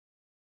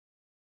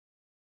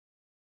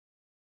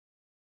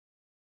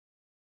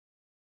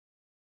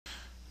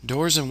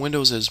Doors and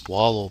windows as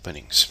wall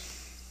openings.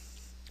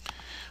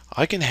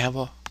 I can have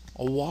a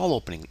wall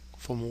opening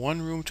from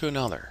one room to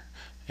another,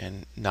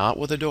 and not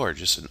with a door,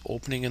 just an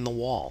opening in the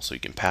wall so you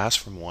can pass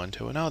from one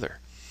to another.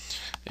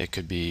 It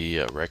could be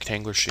a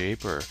rectangular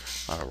shape or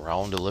a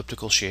round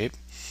elliptical shape.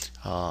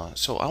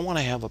 So I want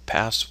to have a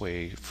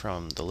passway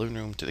from the living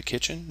room to the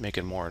kitchen, make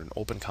it more an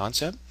open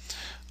concept.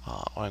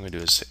 What I'm going to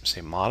do is say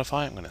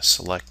modify. I'm going to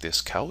select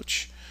this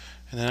couch,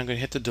 and then I'm going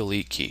to hit the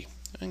delete key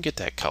and get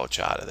that couch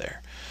out of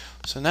there.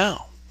 So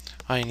now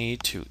I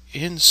need to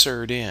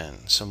insert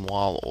in some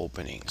wall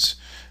openings.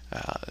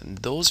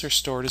 Those are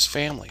stored as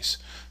families.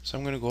 So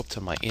I'm going to go up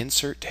to my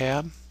Insert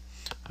tab.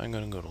 I'm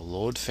going to go to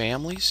Load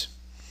Families.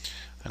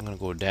 I'm going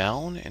to go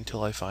down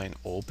until I find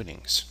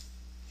Openings.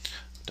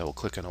 Double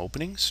click on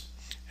Openings,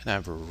 and I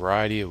have a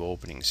variety of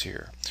openings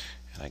here.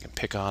 And I can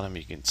pick on them.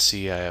 You can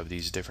see I have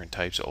these different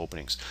types of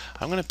openings.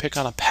 I'm going to pick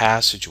on a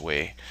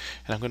passageway,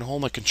 and I'm going to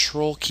hold my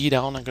Control key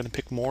down. I'm going to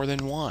pick more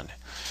than one.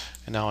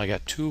 And now I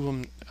got two of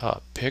them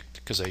picked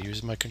because I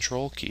used my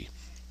Control key.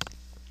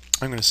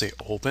 I'm going to say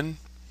Open,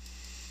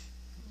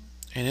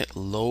 and it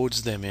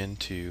loads them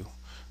into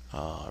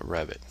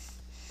Revit.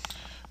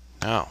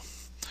 Now,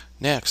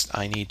 next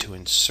I need to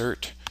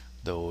insert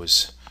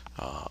those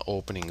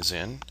openings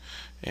in,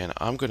 and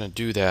I'm going to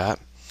do that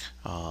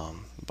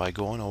by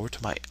going over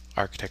to my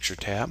Architecture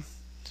tab,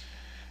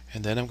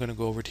 and then I'm going to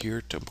go over to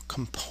here to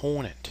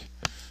Component.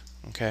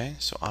 Okay,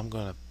 so I'm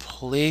going to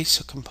place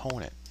a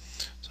component.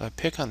 So I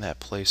pick on that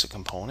place a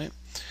component,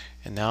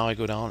 and now I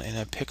go down and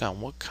I pick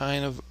on what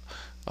kind of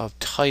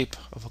type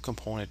of a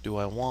component do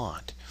I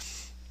want.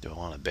 Do I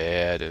want a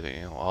bed?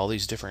 All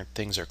these different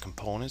things are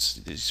components,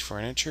 these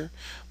furniture,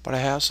 but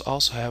I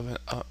also have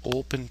an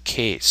open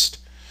cased.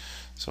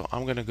 So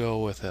I'm going to go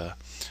with a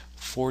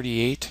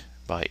 48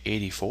 by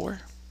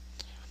 84.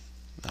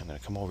 I'm going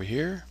to come over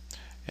here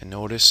and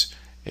notice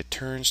it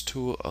turns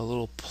to a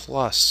little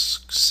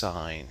plus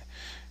sign,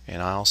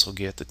 and I also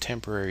get the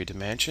temporary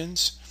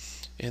dimensions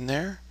in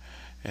there,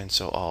 and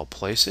so I'll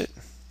place it,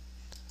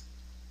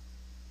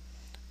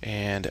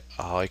 and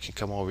I can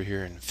come over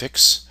here and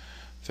fix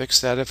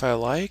that if I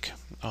like,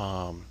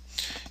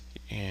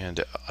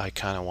 and I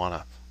kind of want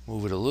to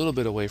move it a little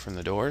bit away from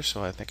the door,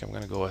 so I think I'm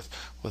going to go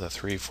with a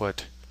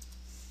 3'6",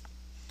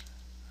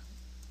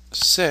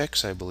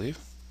 I believe.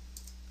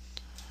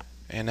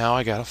 And now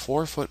I got a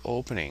 4-foot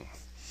opening,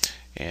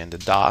 and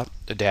the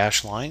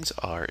dash lines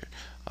are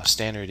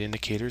standard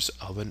indicators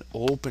of an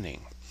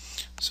opening.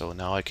 So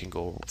now I can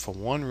go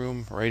from one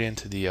room right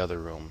into the other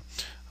room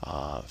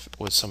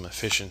with some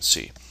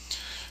efficiency.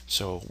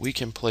 So we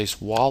can place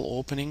wall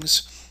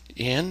openings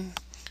in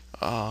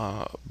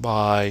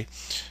by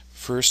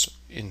first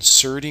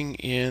inserting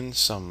in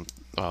some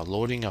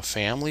loading of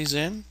families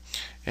in,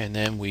 and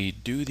then we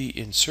do the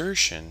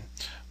insertion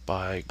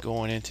by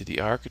going into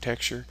the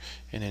architecture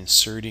and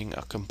inserting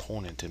a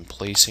component and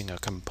placing a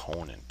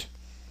component.